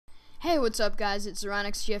Hey, what's up guys, it's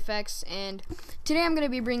ZeronixGFX, and today I'm going to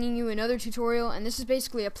be bringing you another tutorial, and this is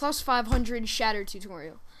basically a plus 500 Shatter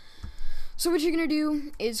tutorial. So what you're going to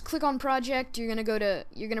do is click on project, you're going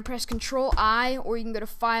to press Control I, or you can go to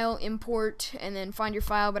File, Import, and then find your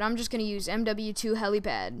file, but I'm just going to use MW2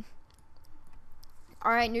 Helipad.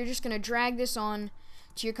 Alright, and you're just going to drag this on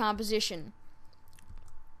to your composition.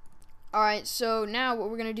 Alright, so now what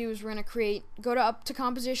we're going to do is we're going to go up to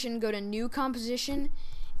composition, go to new composition,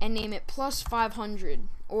 and name it plus 500,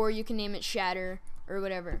 or you can name it Shatter, or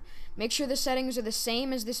whatever. Make sure the settings are the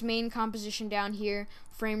same as this main composition down here,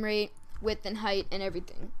 frame rate, width and height, and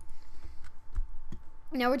everything.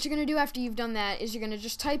 Now what you're going to do after you've done that is you're going to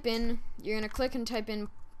just type in, you're going to click and type in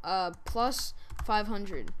plus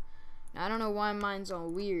 500. Now I don't know why mine's all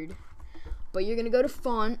weird, but you're going to go to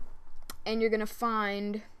font, and you're going to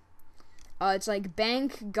find, it's like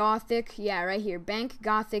Bank Gothic, yeah, right here, Bank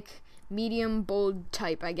Gothic medium bold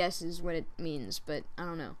type, I guess is what it means, but I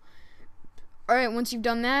don't know. Alright, once you've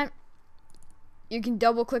done that, you can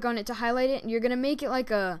double click on it to highlight it, and you're going to make it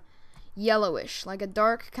like a yellowish, like a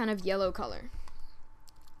dark kind of yellow color,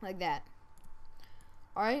 like that.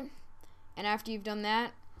 Alright, and after you've done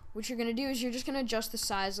that, what you're going to do is you're just going to adjust the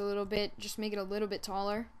size a little bit, just make it a little bit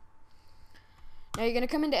taller. Now you're going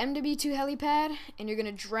to come into MW2 Helipad, and you're going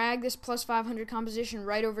to drag this plus 500 composition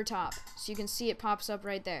right over top, so you can see it pops up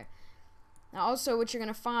right there. Now also what you're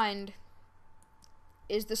going to find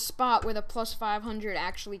is the spot where the plus 500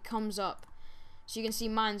 actually comes up. So you can see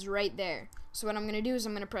mine's right there. So what I'm going to do is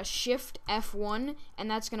I'm going to press Shift F1,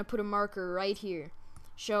 and that's going to put a marker right here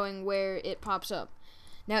showing where it pops up.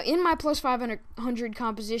 Now in my plus 500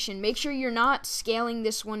 composition, make sure you're not scaling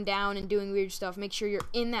this one down and doing weird stuff. Make sure you're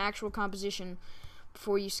in the actual composition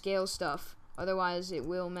before you scale stuff. Otherwise it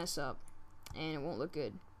will mess up and it won't look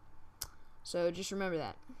good. So just remember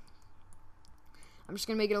that. I'm just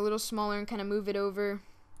going to make it a little smaller and kind of move it over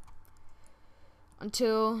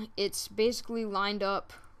until it's basically lined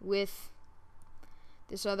up with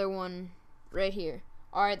this other one right here.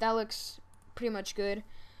 Alright, that looks pretty much good.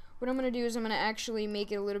 What I'm going to do is I'm going to actually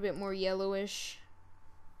make it a little bit more yellowish.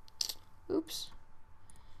 Oops.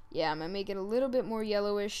 Yeah, I'm going to make it a little bit more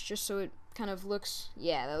yellowish just so it kind of looks,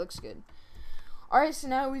 yeah, that looks good. Alright, so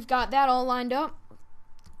now we've got that all lined up.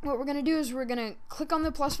 What we're going to do is we're going to click on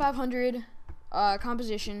the plus 500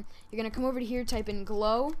 composition. You're going to come over to here, type in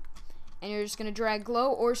glow, and you're just going to drag glow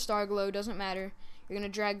or star glow, doesn't matter. You're going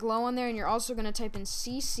to drag glow on there, and you're also going to type in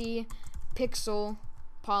CC pixel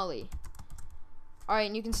poly. Alright,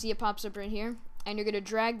 and you can see it pops up right here, and you're going to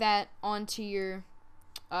drag that onto your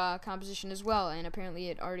composition as well, and apparently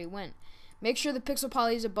it already went. Make sure the pixel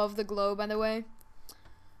poly is above the glow, by the way.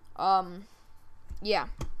 Yeah.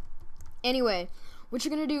 Anyway, what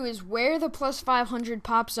you're going to do is where the plus 500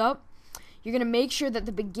 pops up, you're going to make sure that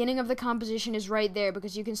the beginning of the composition is right there,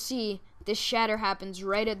 because you can see this shatter happens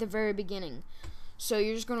right at the very beginning. So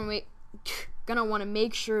you're just going to want to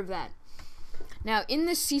make sure of that. Now, in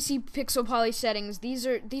the CC Pixel Poly settings, these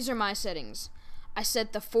are my settings. I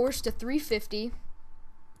set the force to 350,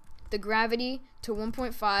 the gravity to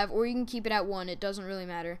 1.5, or you can keep it at 1, it doesn't really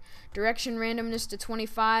matter. Direction randomness to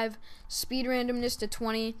 25, speed randomness to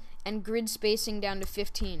 20, and grid spacing down to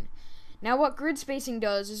 15. Now what grid spacing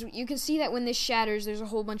does is you can see that when this shatters, there's a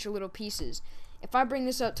whole bunch of little pieces. If I bring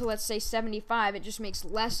this up to, let's say, 75, it just makes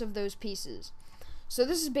less of those pieces. So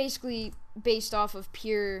this is basically based off of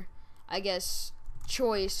pure, I guess,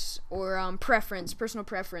 choice or preference, personal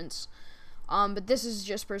preference. But this is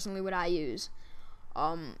just personally what I use.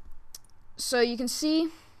 So you can see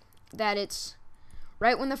that it's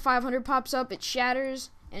right when the 500 pops up, it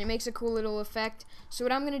shatters, and it makes a cool little effect. So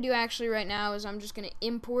what I'm going to do actually right now is I'm just going to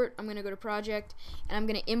import, I'm going to go to project, and I'm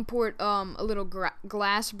going to import a little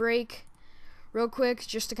glass break real quick,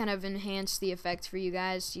 just to kind of enhance the effect for you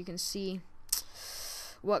guys so you can see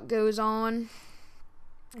what goes on.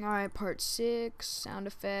 Alright, part 6, sound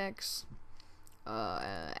effects,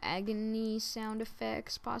 agony sound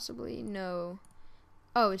effects, possibly, no.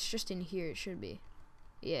 Oh, it's just in here, it should be.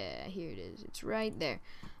 Yeah, here it is, it's right there.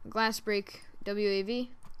 Glass break, WAV.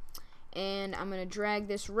 And I'm going to drag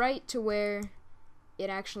this right to where it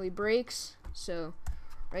actually breaks, so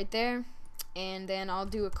right there, and then I'll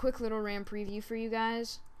do a quick little RAM preview for you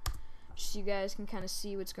guys, just so you guys can kind of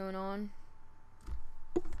see what's going on.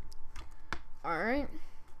 Alright,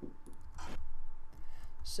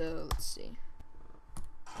 so let's see.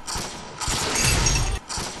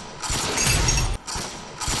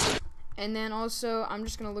 And then also, I'm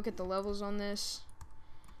just going to look at the levels on this,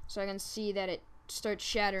 so I can see that it starts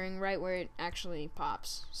shattering right where it actually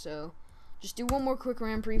pops. So just do one more quick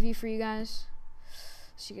RAM preview for you guys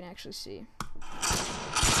so you can actually see.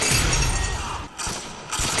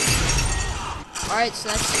 Alright,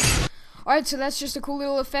 so that's just a cool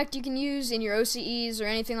little effect you can use in your OCEs or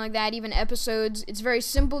anything like that, even episodes. It's very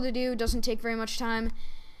simple to do, doesn't take very much time,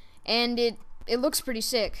 and it looks pretty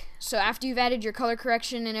sick. So after you've added your color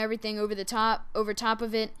correction and everything over top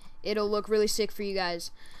of it, it'll look really sick for you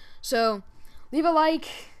guys. So leave a like,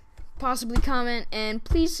 possibly comment, and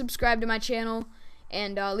please subscribe to my channel.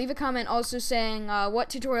 And leave a comment also saying what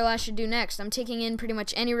tutorial I should do next. I'm taking in pretty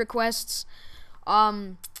much any requests.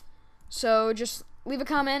 So just leave a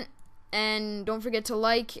comment, and don't forget to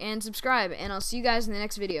like and subscribe. And I'll see you guys in the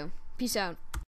next video. Peace out.